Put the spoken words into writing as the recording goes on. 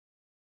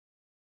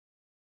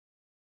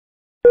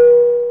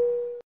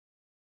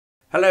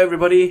Hello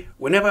everybody.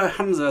 Whenever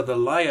Hamza the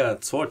liar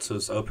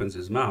Tzortzis opens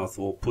his mouth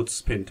or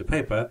puts pen to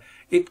paper,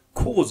 it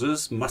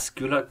causes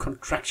muscular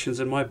contractions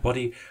in my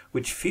body,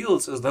 which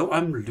feels as though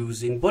I'm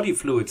losing body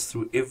fluids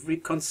through every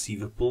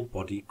conceivable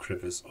body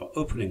crevice or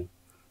opening.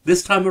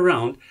 This time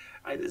around,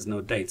 there's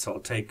no date, so I'll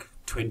take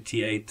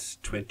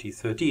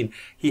 28/2013.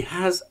 He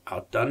has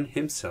outdone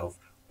himself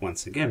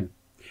once again.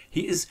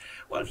 He's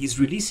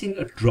releasing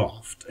a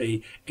draft,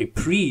 a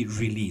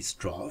pre-release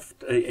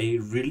draft, a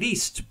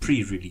released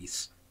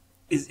pre-release.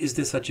 Is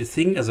there such a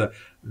thing as a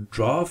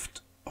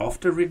draft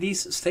after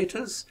release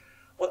status?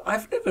 Well,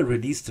 I've never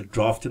released a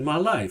draft in my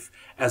life,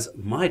 as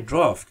my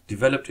draft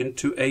developed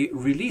into a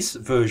release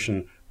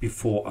version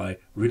before I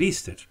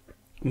released it.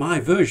 My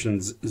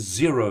versions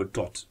 0.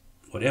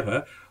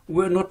 whatever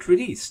were not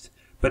released,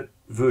 but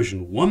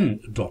version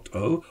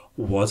 1.0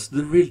 was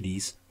the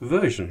release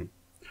version.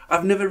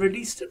 I've never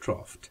released a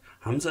draft.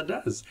 Hamza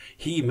does.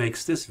 He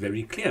makes this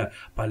very clear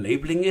by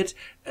labeling it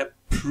a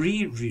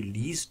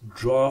pre-release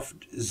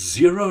draft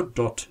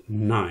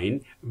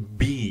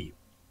 0.9b.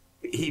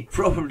 He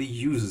probably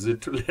uses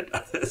it to let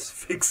others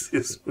fix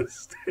his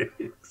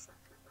mistakes.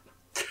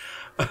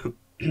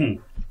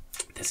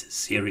 This is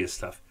serious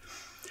stuff.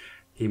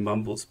 He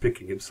mumbles,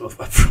 picking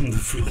himself up from the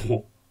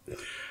floor.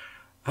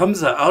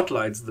 Hamza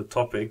outlines the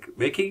topic,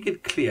 making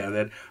it clear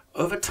that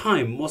over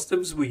time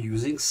Muslims were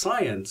using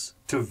science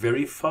to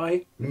verify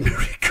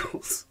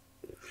miracles,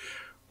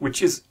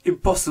 which is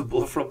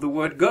impossible from the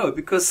word go,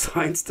 because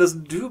science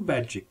doesn't do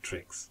magic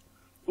tricks.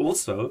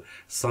 Also,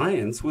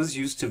 science was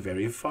used to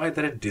verify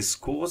that a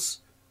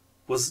discourse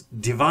was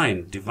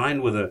divine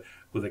with a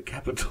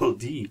capital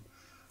D,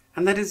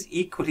 and that is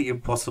equally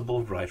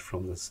impossible right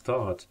from the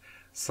start.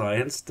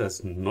 Science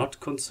does not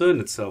concern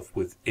itself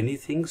with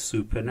anything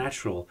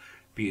supernatural,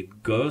 be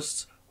it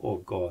ghosts or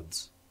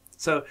gods.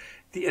 So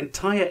the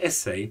entire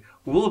essay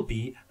will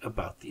be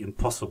about the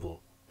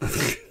impossible.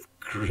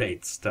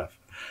 Great stuff.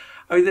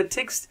 The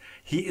text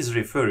he is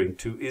referring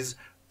to is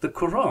the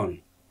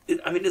Quran.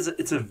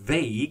 It's a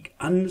vague,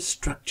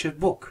 unstructured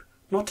book,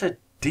 not a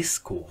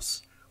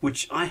discourse,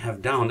 which I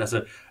have down as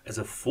a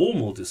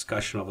formal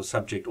discussion of a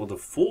subject or the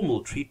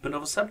formal treatment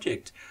of a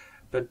subject.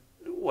 But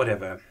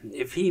whatever.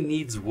 If he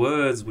needs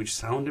words which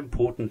sound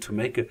important to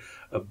make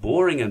a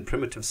boring and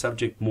primitive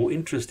subject more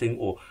interesting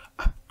or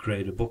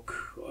upgrade a book,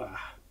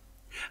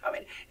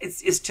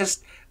 it's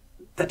just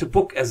that a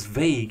book as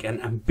vague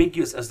and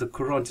ambiguous as the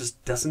Quran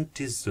just doesn't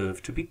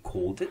deserve to be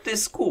called a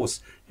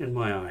discourse in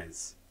my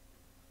eyes.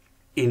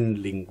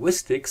 In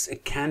linguistics,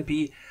 it can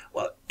be,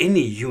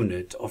 any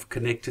unit of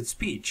connected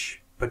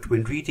speech. But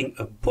when reading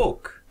a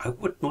book, I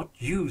would not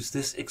use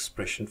this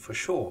expression for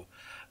sure.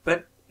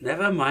 But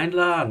never mind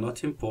lah,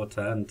 not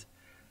important.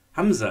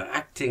 Hamza,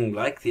 acting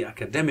like the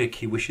academic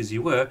he wishes he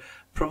were,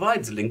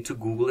 provides a link to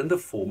Google in the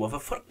form of a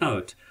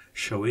footnote,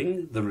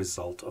 showing the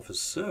result of a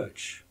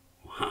search.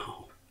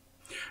 Wow.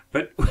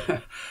 But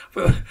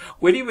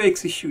when he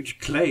makes a huge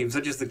claim,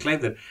 such as the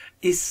claim that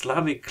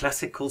Islamic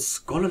classical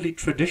scholarly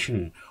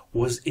tradition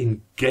was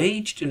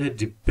engaged in a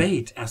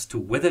debate as to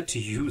whether to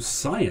use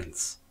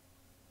science,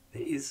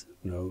 there is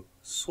no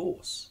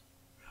source.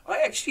 I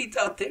actually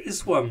doubt there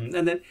is one,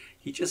 and then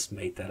he just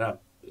made that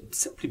up,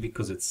 simply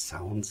because it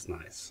sounds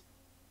nice.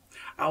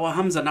 Our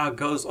Hamza now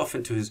goes off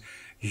into his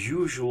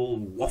usual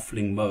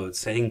waffling mode,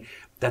 saying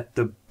that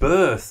the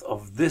birth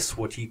of this,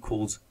 what he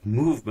calls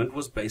movement,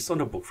 was based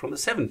on a book from the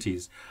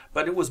 70s,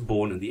 but it was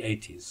born in the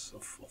 80s,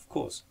 of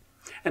course.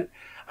 And,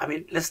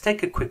 let's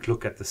take a quick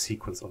look at the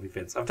sequence of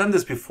events. I've done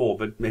this before,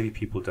 but maybe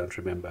people don't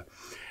remember.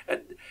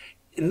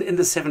 In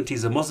the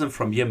 70s, a Muslim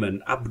from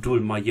Yemen, Abdul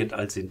Majid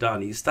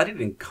al-Zindani,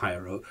 studied in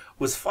Cairo,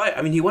 was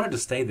fired. He wanted to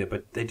stay there,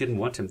 but they didn't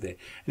want him there.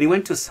 And he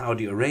went to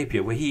Saudi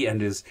Arabia, where he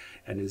and his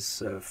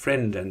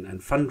friend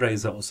and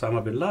fundraiser,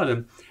 Osama bin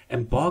Laden,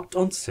 embarked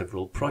on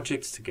several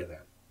projects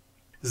together.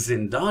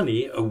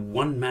 Zindani, a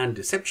one-man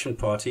deception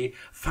party,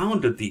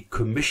 founded the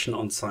Commission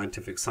on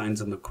Scientific Science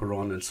in the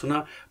Quran and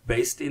Sunnah,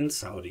 based in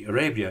Saudi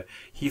Arabia.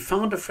 He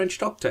found a French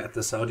doctor at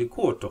the Saudi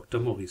court, Dr.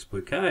 Maurice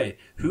Bucaille,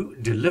 who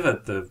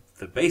delivered the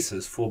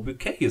basis for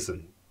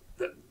Bucaillism,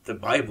 the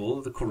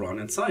Bible, the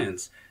Quran and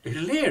Science. A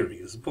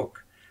hilarious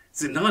book.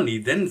 Zindani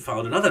then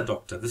found another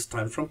doctor, this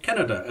time from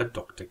Canada, a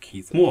Dr.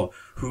 Keith Moore,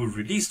 who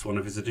released one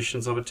of his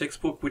editions of a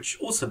textbook which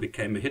also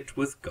became a hit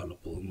with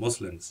gullible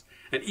Muslims.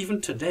 And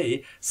even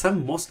today,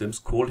 some Muslims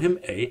call him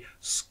a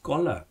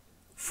scholar,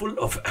 full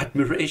of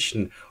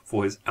admiration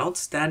for his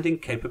outstanding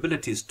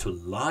capabilities to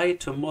lie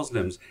to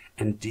Muslims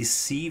and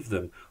deceive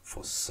them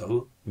for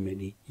so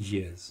many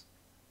years.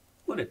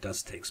 Well, it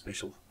does take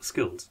special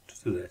skills to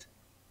do that.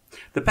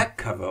 The back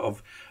cover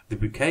of the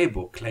Bucaille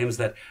book claims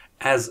that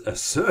as a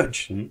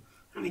surgeon,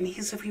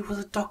 he was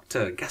a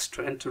doctor,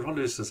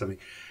 gastroenterologist or something,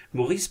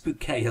 Maurice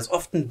Bucaille has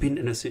often been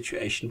in a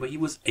situation where he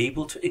was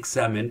able to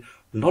examine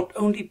not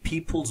only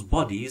people's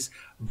bodies,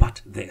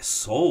 but their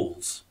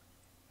souls.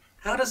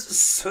 How does a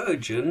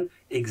surgeon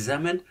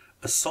examine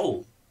a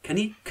soul? Can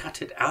he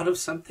cut it out of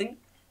something?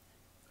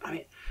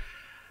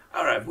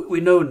 All right, we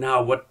know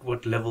now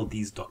what level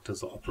these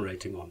doctors are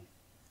operating on.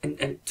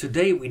 And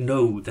today we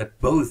know that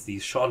both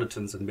these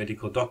charlatans and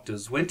medical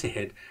doctors went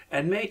ahead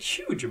and made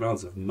huge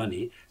amounts of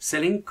money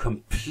selling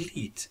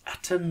complete,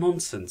 utter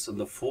nonsense in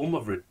the form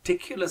of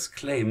ridiculous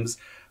claims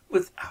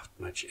without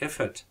much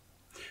effort.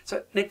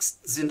 So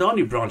next,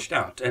 Zindani branched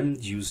out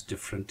and used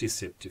different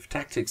deceptive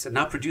tactics and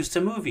now produced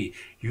a movie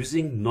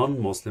using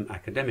non-Muslim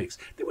academics.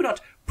 They were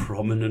not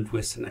prominent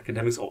Western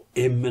academics or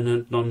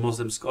eminent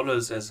non-Muslim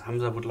scholars, as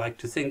Hamza would like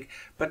to think,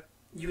 but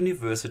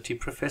university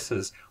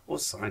professors or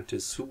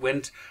scientists who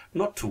went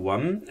not to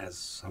one,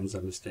 as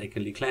Hamza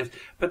mistakenly claims,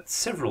 but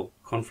several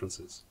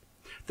conferences.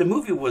 The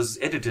movie was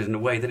edited in a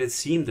way that it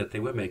seemed that they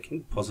were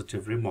making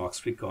positive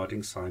remarks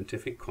regarding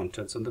scientific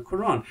contents in the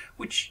Quran,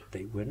 which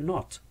they were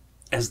not,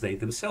 as they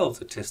themselves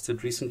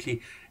attested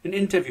recently in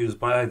interviews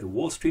by the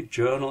Wall Street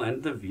Journal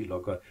and the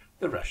vlogger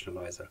The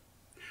Rationalizer.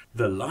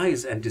 The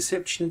lies and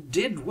deception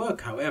did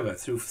work, however,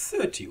 through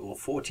 30 or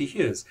 40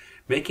 years,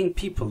 making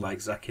people like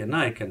Zakir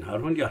Naik and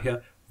Harun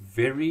Yahya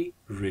very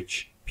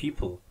rich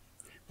people.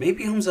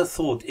 Maybe Hamza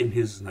thought in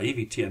his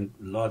naivety and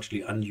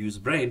largely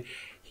unused brain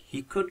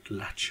he could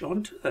latch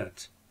onto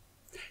that.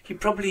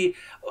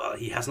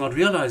 He has not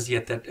realized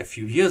yet that a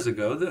few years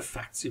ago the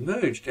facts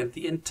emerged and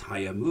the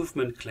entire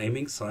movement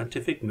claiming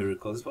scientific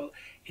miracles, well,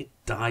 it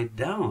died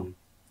down.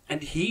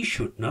 And he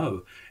should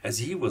know, as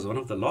he was one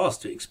of the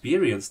last to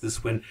experience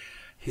this when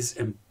his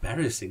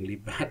embarrassingly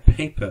bad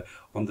paper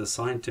on the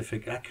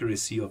scientific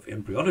accuracy of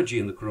embryology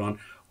in the Quran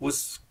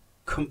was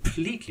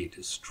completely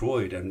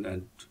destroyed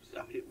and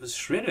it was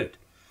shredded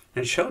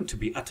and shown to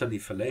be utterly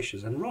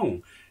fallacious and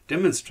wrong,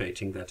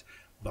 demonstrating that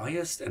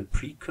biased and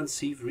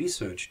preconceived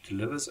research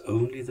delivers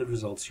only the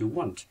results you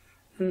want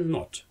and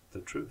not the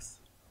truth.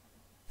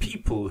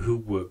 People who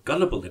were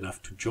gullible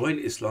enough to join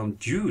Islam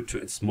due to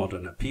its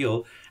modern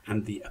appeal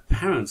and the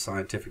apparent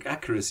scientific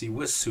accuracy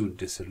were soon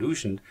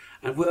disillusioned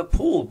and were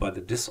appalled by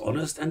the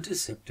dishonest and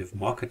deceptive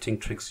marketing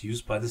tricks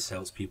used by the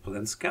salespeople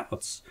and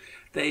scouts.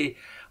 They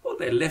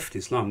left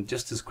Islam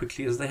just as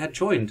quickly as they had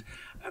joined.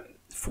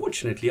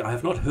 Fortunately, I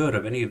have not heard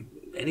of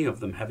any of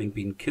them having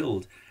been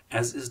killed,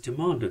 as is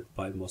demanded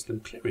by Muslim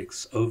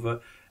clerics over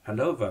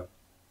and over.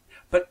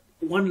 But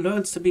one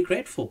learns to be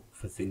grateful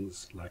for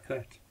things like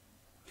that.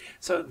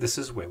 So this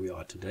is where we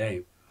are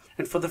today.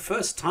 And for the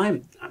first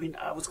time,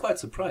 I was quite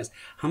surprised,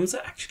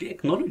 Hamza actually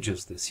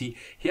acknowledges this. He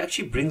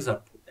actually brings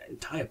up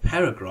entire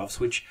paragraphs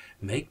which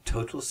make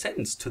total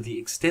sense, to the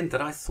extent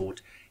that I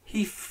thought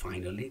he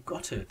finally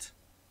got it.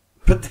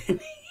 But then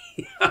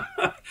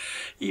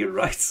he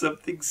writes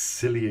something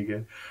silly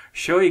again,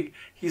 showing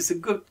he's a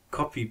good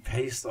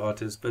copy-paste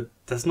artist, but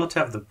does not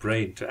have the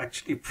brain to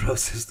actually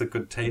process the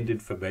contained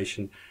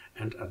information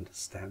and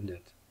understand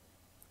it.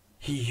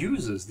 He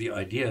uses the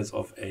ideas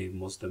of a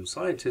Muslim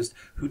scientist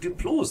who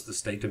deplores the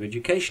state of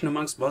education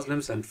amongst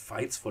Muslims and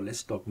fights for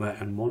less dogma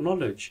and more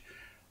knowledge.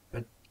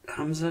 But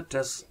Hamza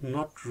does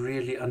not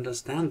really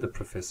understand the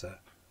professor.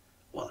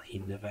 Well, he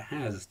never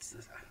has.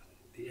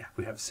 Yeah,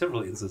 we have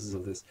several instances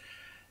of this.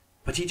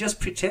 But he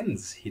just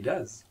pretends he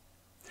does.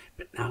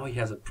 But now he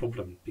has a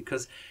problem,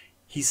 because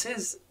he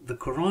says the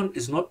Quran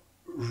is not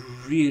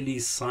really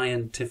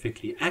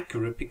scientifically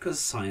accurate because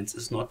science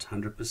is not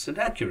 100%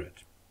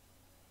 accurate.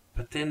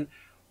 But then,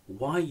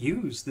 why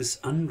use this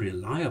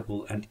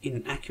unreliable and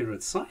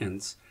inaccurate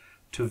science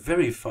to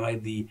verify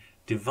the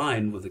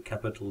divine, with a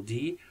capital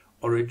D,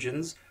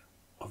 origins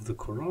of the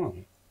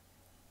Quran?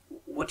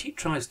 What he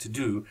tries to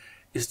do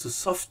is to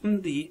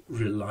soften the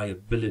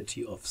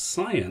reliability of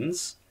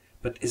science,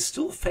 but is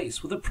still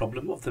faced with the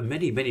problem of the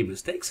many, many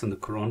mistakes in the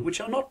Quran which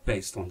are not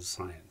based on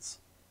science.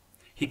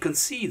 He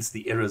concedes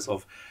the errors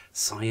of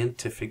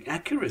scientific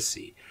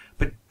accuracy,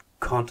 but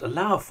can't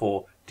allow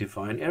for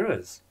divine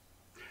errors.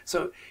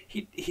 So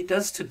he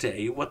does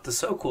today what the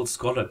so-called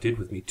scholar did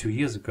with me 2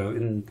 years ago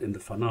in the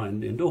Fana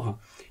in Doha.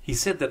 He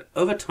said that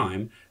over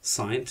time,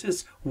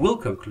 scientists will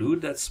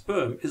conclude that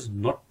sperm is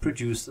not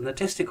produced in the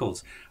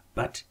testicles,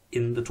 but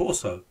in the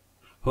torso,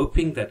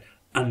 hoping that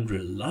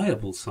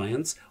unreliable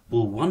science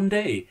will one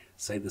day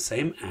say the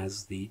same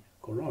as the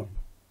Quran.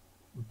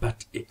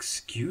 But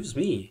excuse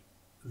me,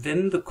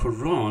 then the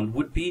Quran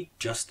would be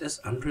just as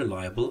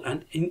unreliable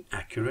and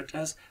inaccurate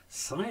as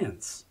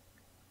science.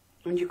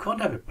 And you can't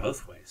have it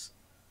both ways.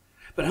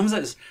 But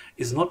Hamza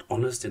is not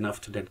honest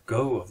enough to let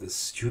go of this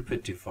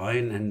stupid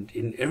divine and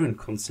inerrant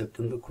concept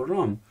in the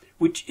Quran,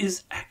 which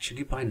is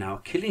actually by now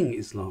killing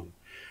Islam.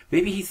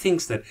 Maybe he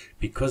thinks that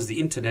because the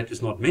internet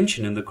is not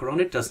mentioned in the Quran,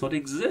 it does not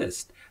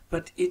exist.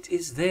 But it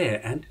is there,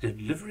 and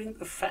delivering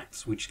the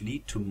facts which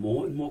lead to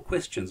more and more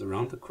questions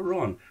around the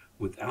Quran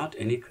without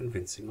any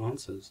convincing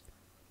answers.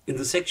 In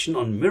the section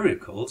on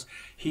miracles,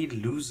 he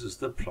loses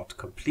the plot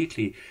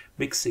completely,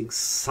 mixing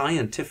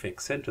scientific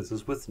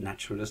sentences with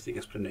naturalistic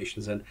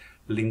explanations and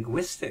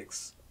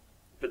linguistics.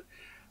 But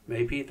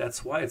maybe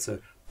that's why it's a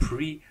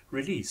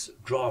pre-release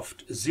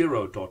draft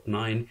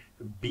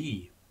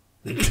 0.9b.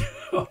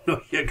 Oh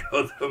no, here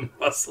go the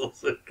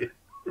muscles again.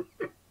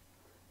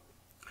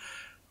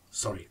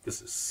 Sorry,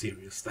 this is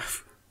serious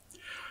stuff.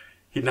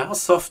 He now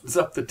softens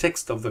up the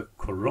text of the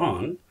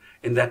Quran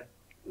in that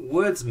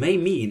words may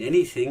mean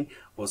anything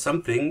or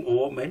something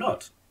or may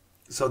not.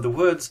 So the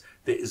words,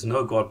 there is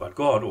no God but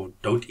God, or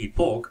don't eat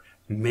pork,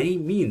 may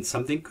mean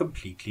something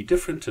completely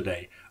different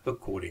today,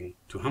 according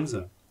to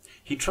Hamza.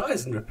 He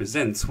tries and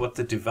represents what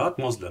the devout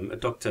Muslim,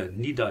 Dr.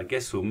 Nidhal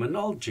Guessoum, an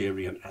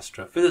Algerian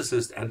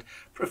astrophysicist and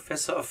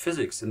professor of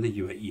physics in the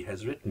UAE,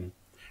 has written.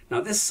 Now,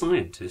 this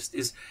scientist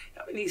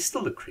he's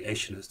still a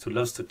creationist who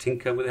loves to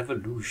tinker with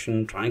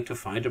evolution, trying to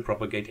find or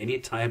propagate any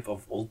type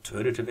of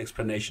alternative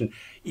explanation,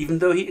 even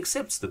though he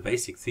accepts the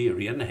basic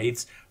theory and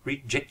hates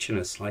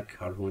rejectionists like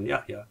Harun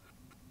Yahya.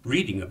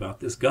 Reading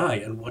about this guy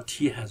and what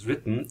he has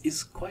written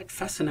is quite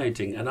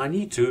fascinating, and I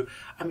need to,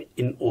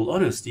 in all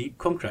honesty,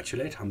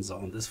 congratulate Hamza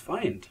on this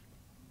find.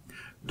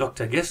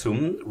 Dr.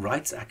 Guessoum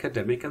writes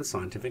academic and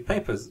scientific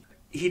papers.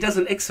 He does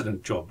an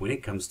excellent job when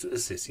it comes to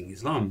assessing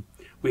Islam,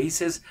 where he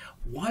says,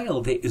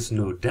 while there is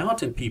no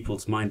doubt in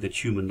people's mind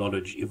that human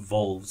knowledge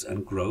evolves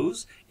and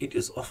grows, it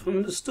is often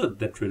understood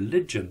that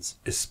religions,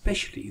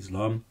 especially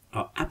Islam,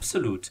 are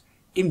absolute,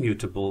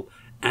 immutable,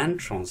 and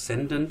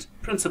transcendent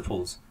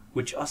principles,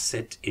 which are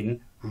set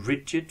in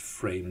rigid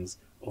frames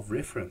of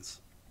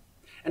reference.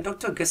 And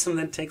Dr. Guessoum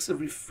then takes a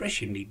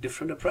refreshingly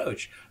different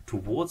approach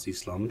towards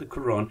Islam and the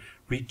Quran,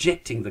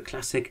 rejecting the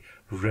classic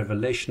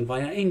revelation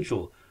via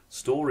angel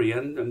story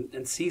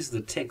and sees the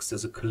text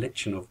as a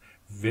collection of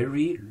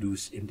very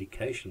loose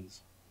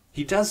indications.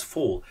 He does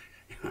fall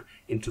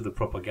into the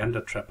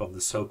propaganda trap of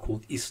the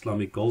so-called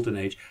Islamic Golden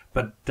Age,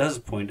 but does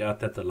point out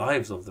that the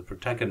lives of the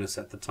protagonists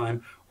at the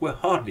time were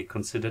hardly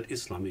considered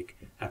Islamic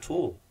at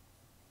all.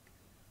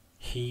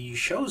 He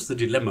shows the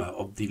dilemma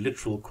of the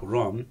literal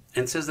Quran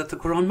and says that the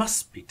Quran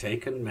must be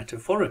taken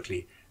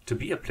metaphorically to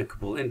be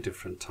applicable in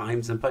different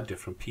times and by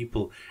different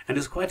people, and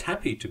is quite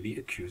happy to be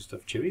accused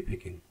of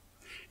cherry-picking.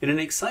 In an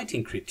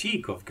exciting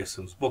critique of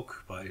Guessoum's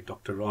book by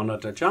Dr. Rana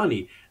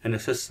Dajani, an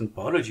assistant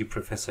biology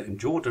professor in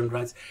Jordan,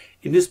 writes,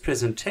 in his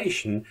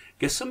presentation,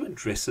 Guessoum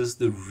addresses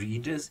the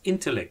reader's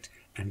intellect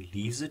and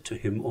leaves it to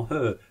him or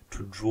her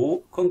to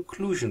draw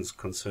conclusions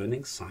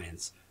concerning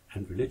science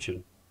and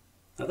religion.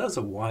 Now, those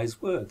are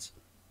wise words.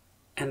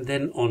 And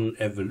then on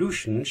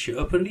evolution, she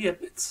openly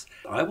admits,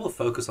 I will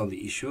focus on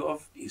the issue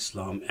of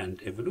Islam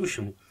and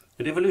evolution.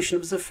 And evolution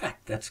is a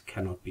fact that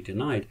cannot be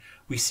denied.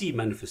 We see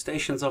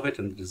manifestations of it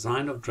in the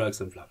design of drugs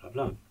and blah, blah,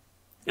 blah.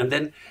 And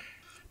then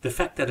the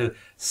fact that a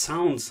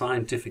sound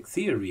scientific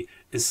theory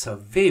is so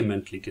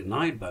vehemently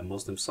denied by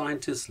Muslim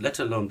scientists, let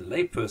alone the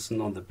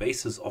layperson, on the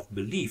basis of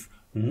belief,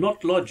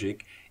 not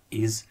logic,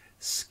 is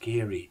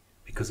scary,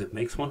 because it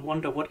makes one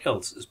wonder what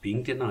else is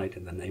being denied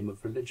in the name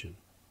of religion.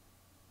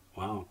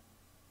 Wow.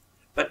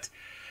 But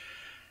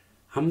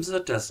Hamza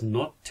does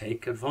not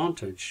take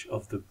advantage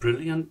of the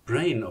brilliant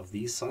brain of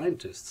these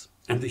scientists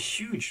and the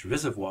huge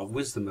reservoir of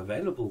wisdom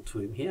available to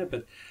him here.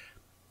 But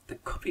the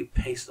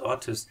copy-paste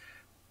artist,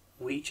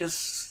 we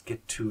just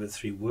get 2 or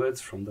 3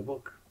 words from the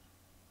book.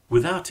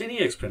 Without any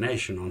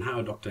explanation on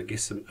how Dr.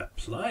 Guessoum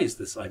applies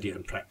this idea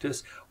in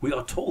practice, we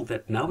are told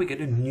that now we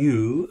get a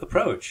new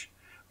approach,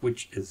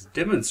 which is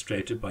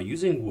demonstrated by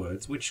using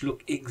words which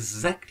look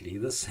exactly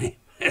the same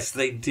as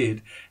they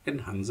did in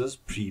Hamza's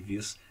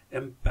previous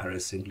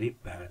embarrassingly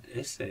bad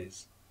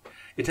essays.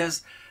 It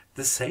has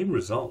the same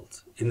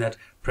result in that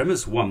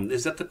premise 1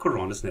 is that the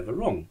Quran is never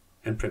wrong,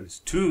 and premise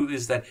 2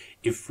 is that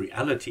if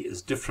reality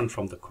is different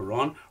from the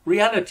Quran,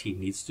 reality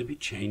needs to be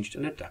changed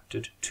and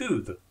adapted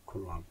to the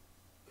Quran.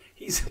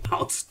 He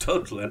spouts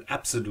total and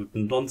absolute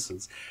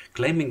nonsense,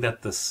 claiming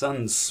that the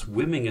sun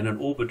swimming in an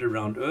orbit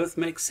around Earth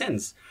makes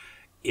sense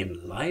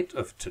in light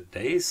of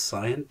today's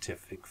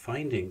scientific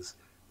findings,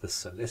 the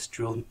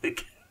celestial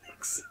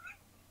mechanics.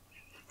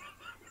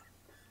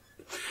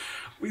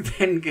 We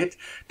then get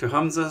to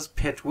Hamza's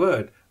pet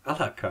word,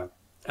 al-Haram,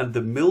 and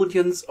the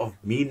millions of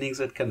meanings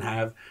it can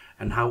have,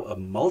 and how a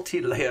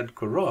multi-layered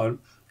Quran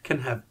can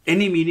have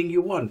any meaning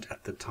you want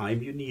at the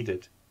time you need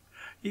it.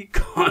 He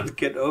can't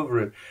get over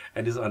it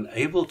and is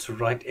unable to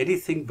write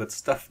anything but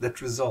stuff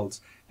that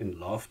results in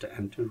laughter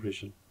and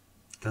derision.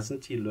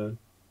 Doesn't he learn?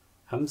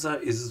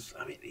 Hamza is,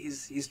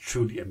 he's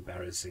truly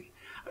embarrassing.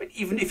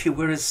 Even if he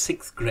were a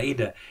 6th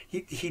grader,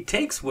 he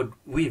takes what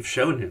we have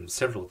shown him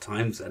several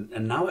times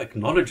and now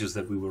acknowledges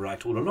that we were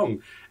right all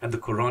along, and the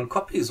Quran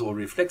copies or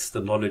reflects the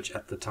knowledge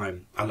at the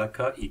time.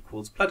 Alaka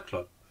equals blood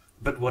clot.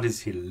 But what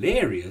is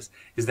hilarious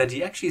is that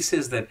he actually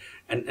says that,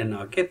 and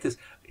now get this,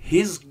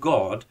 his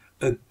God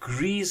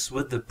agrees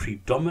with the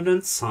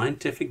predominant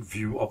scientific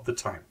view of the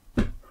time.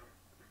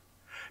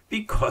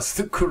 Because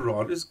the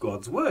Quran is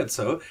God's word,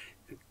 so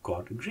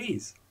God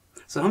agrees.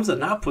 So Hamza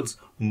now puts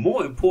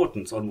more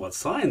importance on what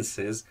science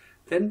says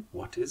than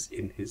what is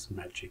in his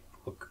magic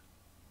book.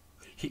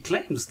 He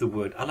claims the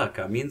word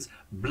alaka means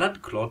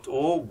blood clot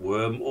or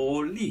worm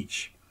or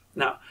leech.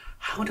 Now,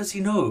 how does he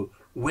know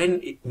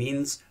when it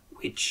means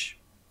which?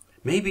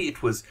 Maybe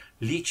it was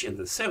leech in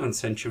the 7th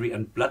century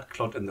and blood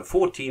clot in the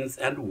 14th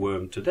and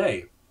worm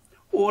today.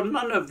 Or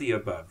none of the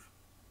above.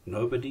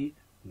 Nobody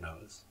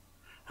knows.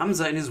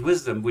 Hamza, in his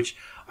wisdom, which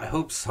I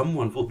hope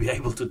someone will be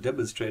able to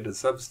demonstrate at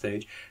some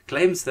stage,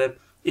 claims that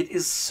It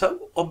is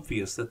so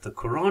obvious that the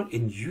Quran,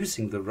 in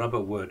using the rubber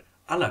word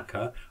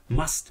alaka,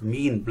 must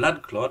mean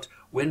blood clot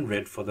when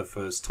read for the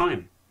first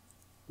time.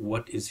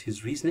 What is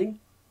his reasoning?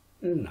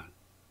 None.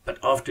 But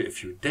after a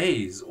few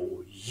days,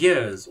 or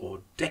years,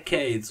 or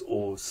decades,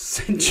 or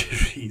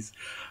centuries,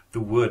 the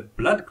word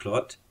blood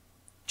clot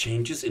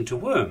changes into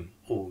worm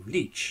or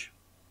leech.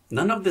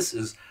 None of this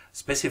is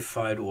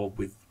specified or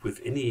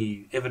with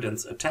any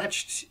evidence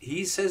attached.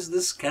 He says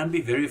this can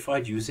be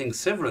verified using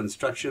several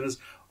instructions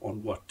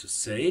on what to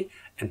say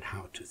and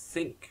how to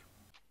think.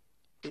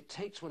 It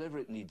takes whatever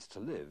it needs to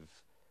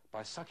live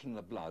by sucking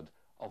the blood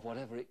of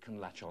whatever it can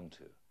latch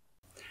onto.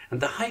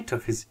 And the height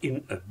of his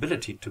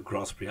inability to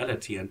grasp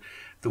reality and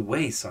the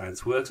way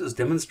science works is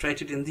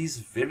demonstrated in these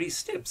very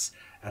steps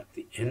at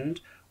the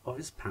end of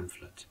his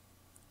pamphlet.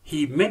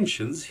 He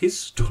mentions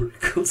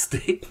historical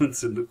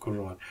statements in the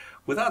Quran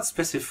without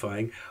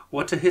specifying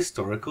what a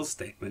historical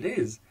statement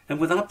is and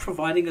without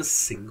providing a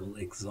single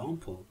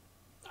example.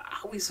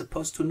 How are we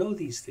supposed to know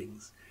these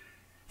things?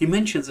 He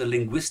mentions a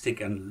linguistic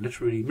and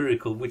literary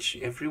miracle which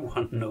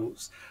everyone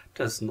knows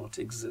does not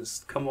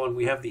exist. Come on,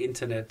 we have the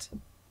internet.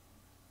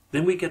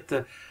 Then we get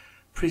the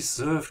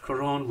preserved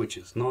Quran, which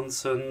is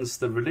nonsense,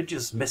 the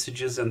religious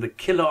messages and the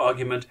killer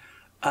argument,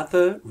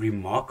 other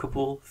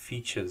remarkable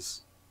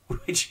features,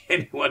 which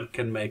anyone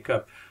can make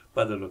up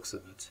by the looks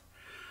of it.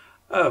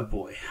 Oh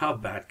boy, how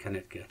bad can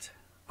it get?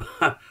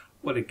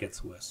 Well, it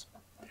gets worse.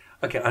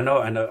 Okay, I know,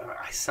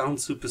 I sound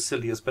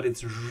supercilious, but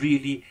it's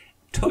really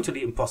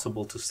totally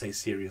impossible to stay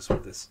serious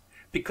with this.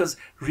 Because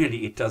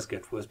really it does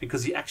get worse,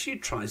 because he actually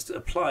tries to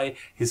apply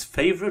his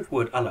favorite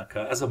word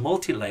alaka as a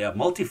multi-layer,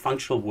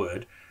 multifunctional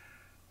word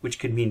which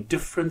can mean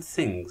different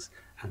things,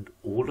 and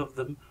all of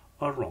them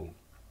are wrong.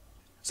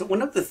 So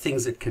one of the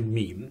things it can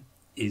mean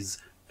is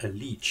a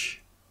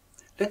leech.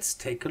 Let's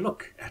take a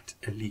look at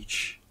a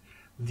leech.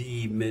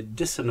 The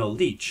medicinal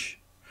leech.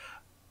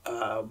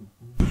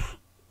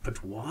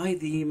 But why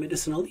the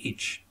medicinal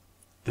leech?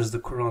 Does the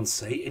Quran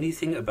say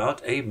anything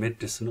about a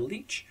medicinal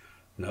leech?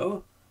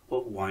 No.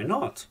 Well, why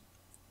not?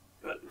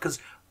 Because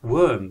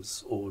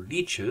worms or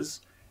leeches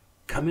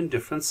come in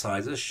different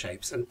sizes,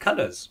 shapes and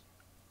colors.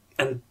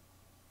 And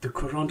the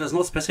Quran does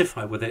not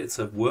specify whether it's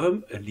a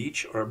worm, a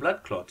leech or a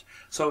blood clot.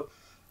 So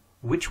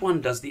which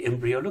one does the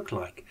embryo look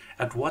like?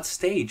 At what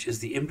stage is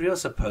the embryo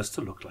supposed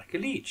to look like a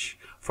leech?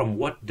 From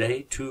what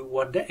day to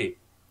what day?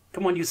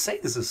 Come on, you say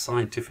this is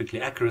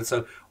scientifically accurate,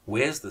 so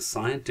where's the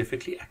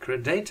scientifically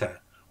accurate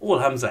data? All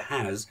Hamza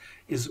has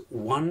is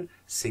one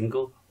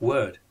single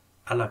word,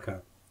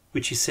 alaka,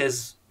 which he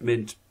says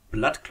meant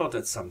blood clot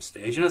at some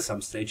stage, and at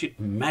some stage it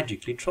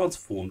magically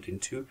transformed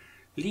into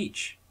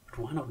leech. But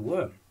why not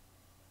worm?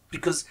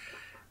 Because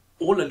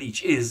all a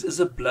leech is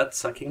a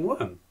blood-sucking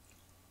worm.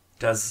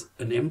 Does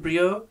an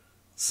embryo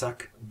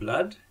suck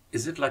blood?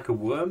 Is it like a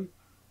worm?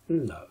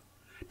 No.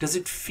 Does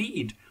it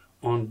feed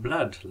on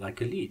blood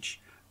like a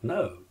leech?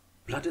 No.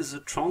 Blood is a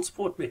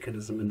transport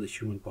mechanism in the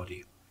human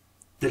body.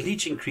 The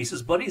leech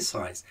increases body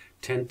size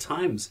 10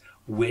 times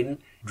when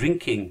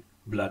drinking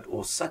blood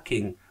or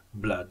sucking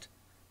blood.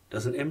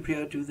 Does an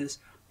embryo do this?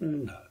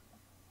 No.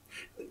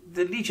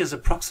 The leech is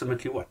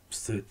approximately,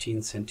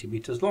 13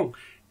 centimeters long.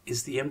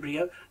 Is the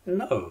embryo?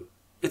 No.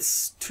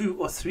 It's 2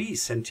 or 3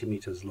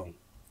 centimeters long.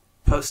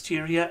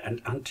 Posterior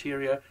and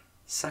anterior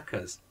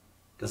suckers.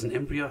 Does an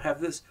embryo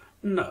have this?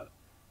 No.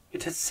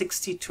 It has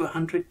 60 to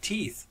 100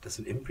 teeth. Does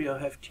an embryo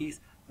have teeth?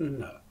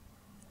 No.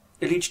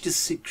 A leech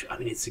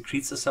it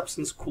secretes a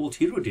substance called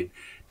hirudin.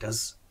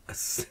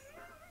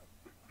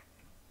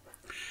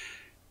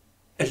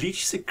 A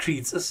leech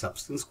secretes a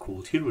substance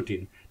called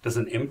hirudin. Does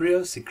an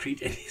embryo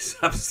secrete any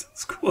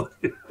substance called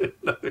hirudin?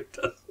 No, it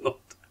does not.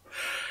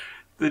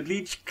 The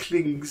leech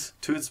clings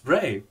to its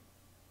prey.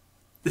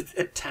 It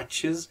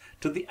attaches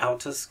to the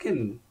outer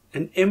skin.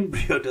 An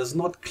embryo does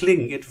not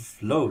cling, it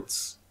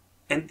floats.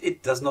 And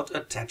it does not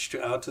attach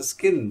to outer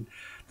skin.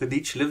 The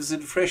leech lives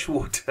in fresh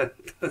water.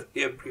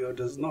 The embryo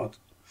does not.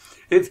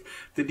 The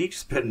leech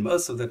spends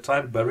most of the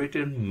time buried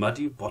in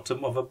muddy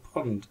bottom of a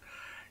pond.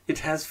 It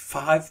has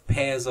 5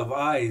 pairs of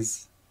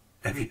eyes.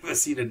 Have you ever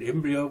seen an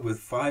embryo with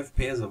 5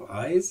 pairs of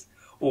eyes?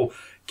 Or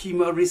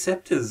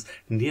chemoreceptors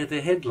near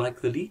the head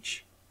like the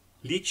leech?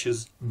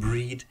 Leeches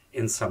breed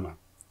in summer.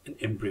 An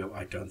embryo,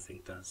 I don't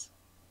think, does.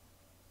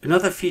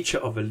 Another feature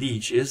of a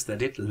leech is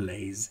that it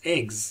lays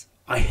eggs.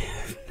 I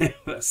have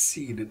never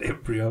seen an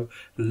embryo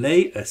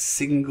lay a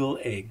single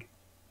egg.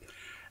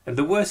 And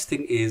the worst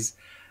thing is,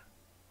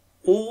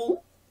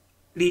 all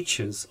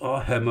leeches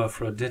are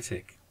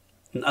hermaphroditic.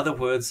 In other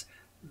words,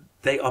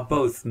 they are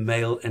both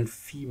male and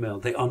female.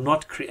 They are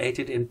not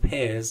created in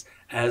pairs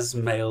as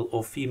male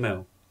or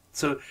female.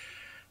 So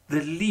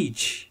the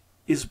leech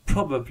is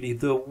probably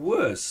the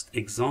worst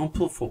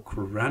example for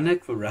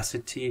Quranic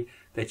veracity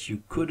that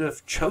you could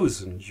have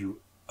chosen, you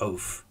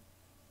oaf.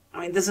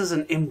 I mean, this is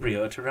an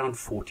embryo at around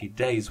 40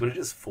 days when it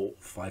is 4 or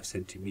 5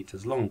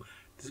 centimeters long.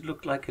 Does it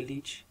look like a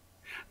leech?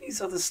 These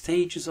are the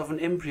stages of an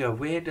embryo.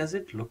 Where does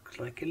it look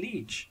like a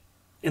leech?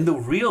 In the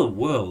real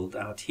world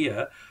out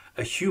here,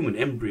 A human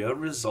embryo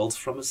results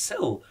from a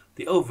cell,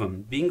 the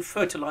ovum, being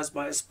fertilized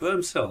by a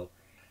sperm cell.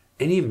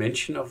 Any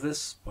mention of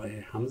this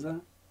by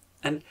Hamza?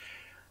 And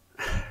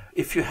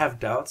if you have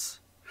doubts,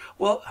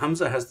 well,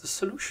 Hamza has the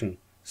solution.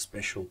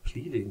 Special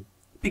pleading.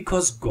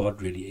 Because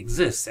God really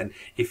exists, and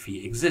if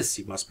he exists,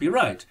 he must be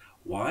right.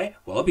 Why?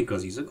 Well,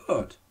 because he's a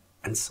God,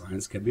 and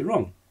science can be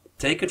wrong.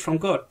 Take it from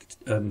God,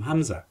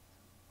 Hamza.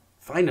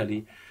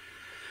 Finally,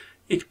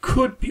 it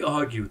could be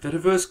argued that a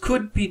verse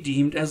could be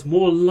deemed as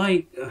more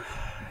like,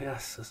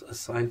 yes, a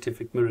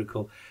scientific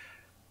miracle,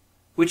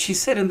 which he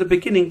said in the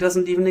beginning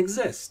doesn't even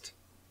exist.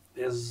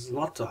 There's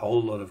not a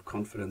whole lot of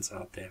confidence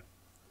out there.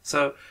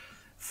 So,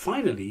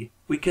 finally,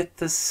 we get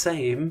the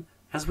same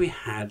as we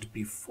had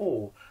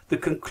before. The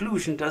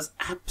conclusion does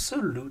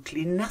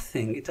absolutely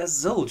nothing. It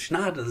does zilch,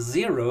 nada,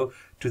 zero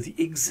to the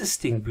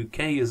existing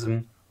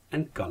Bukaism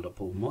and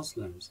gullible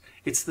Muslims.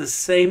 It's the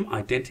same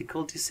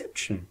identical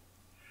deception.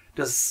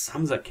 Does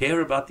Hamza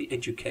care about the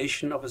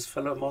education of his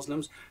fellow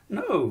Muslims?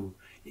 No.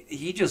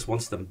 He just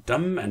wants them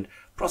dumb and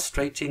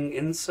prostrating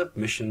in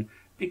submission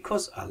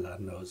because Allah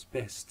knows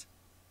best.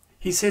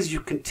 He says you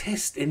can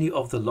test any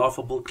of the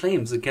laughable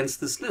claims against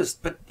this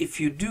list, but if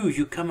you do,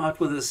 you come out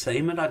with the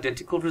same and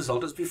identical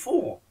result as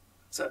before.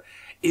 So,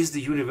 is the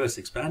universe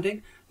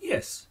expanding?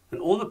 Yes, and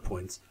all the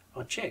points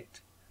are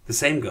checked. The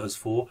same goes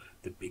for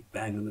the Big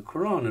Bang in the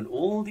Quran and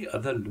all the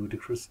other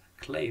ludicrous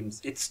claims.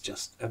 It's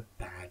just a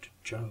bad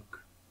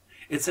joke.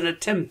 It's an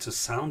attempt to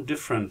sound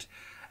different,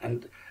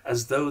 and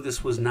as though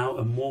this was now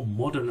a more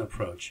modern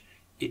approach.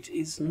 It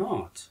is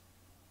not.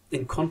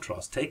 In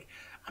contrast,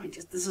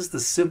 this is the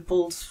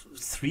simple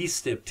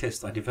three-step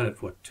test I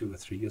developed, 2 or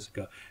 3 years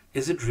ago.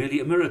 Is it really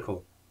a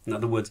miracle? In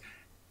other words,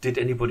 did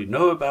anybody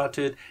know about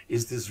it?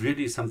 Is this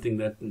really something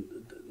that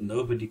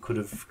nobody could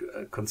have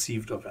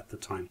conceived of at the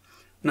time?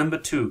 Number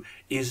 2,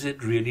 is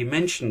it really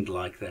mentioned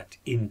like that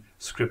in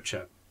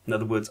Scripture? In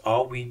other words,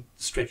 are we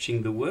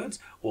stretching the words,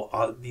 or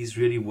are these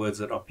really words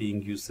that are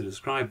being used to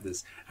describe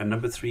this? And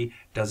number 3,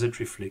 does it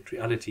reflect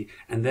reality?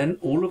 And then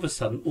all of a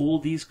sudden, all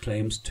these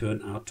claims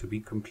turn out to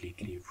be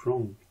completely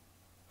wrong.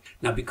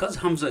 Now, because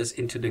Hamza is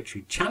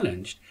intellectually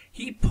challenged,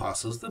 he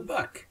passes the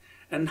buck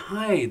and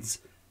hides.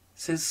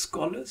 Says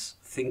scholars,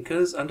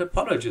 thinkers, and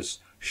apologists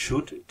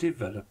should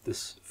develop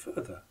this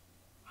further.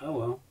 Oh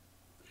well.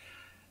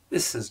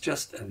 This is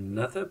just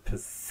another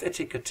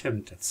pathetic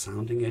attempt at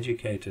sounding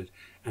educated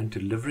and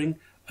delivering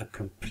a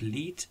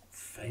complete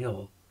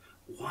fail.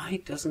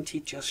 Why doesn't he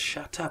just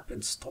shut up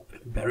and stop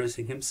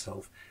embarrassing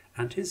himself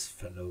and his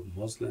fellow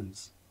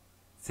Muslims?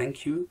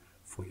 Thank you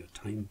for your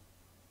time.